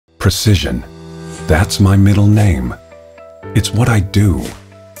Precision. That's my middle name. It's what I do.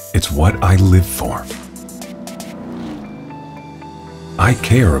 It's what I live for. I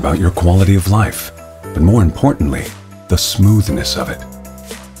care about your quality of life, but more importantly, the smoothness of it.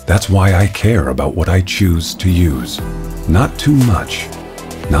 That's why I care about what I choose to use. Not too much,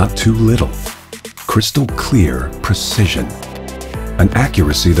 not too little. Crystal clear precision. An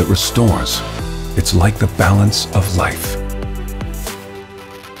accuracy that restores. It's like the balance of life.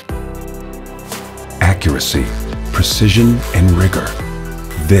 Accuracy, precision, and rigor.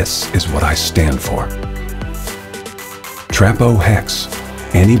 This is what I stand for. Trapo Hex,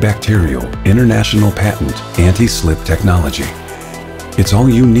 antibacterial, international patent, anti-slip technology. It's all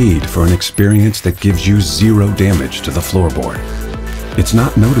you need for an experience that gives you zero damage to the floorboard. It's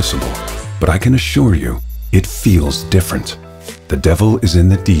not noticeable, but I can assure you, it feels different. The devil is in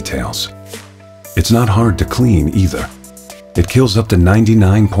the details. It's not hard to clean either. It kills up to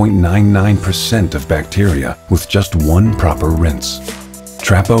 99.99% of bacteria with just one proper rinse.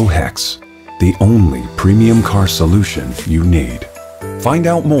 Trapo Hex, the only premium car solution you need. Find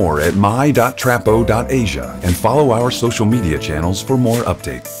out more at my.trapo.asia and follow our social media channels for more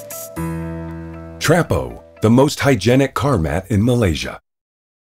updates. Trapo, the most hygienic car mat in Malaysia.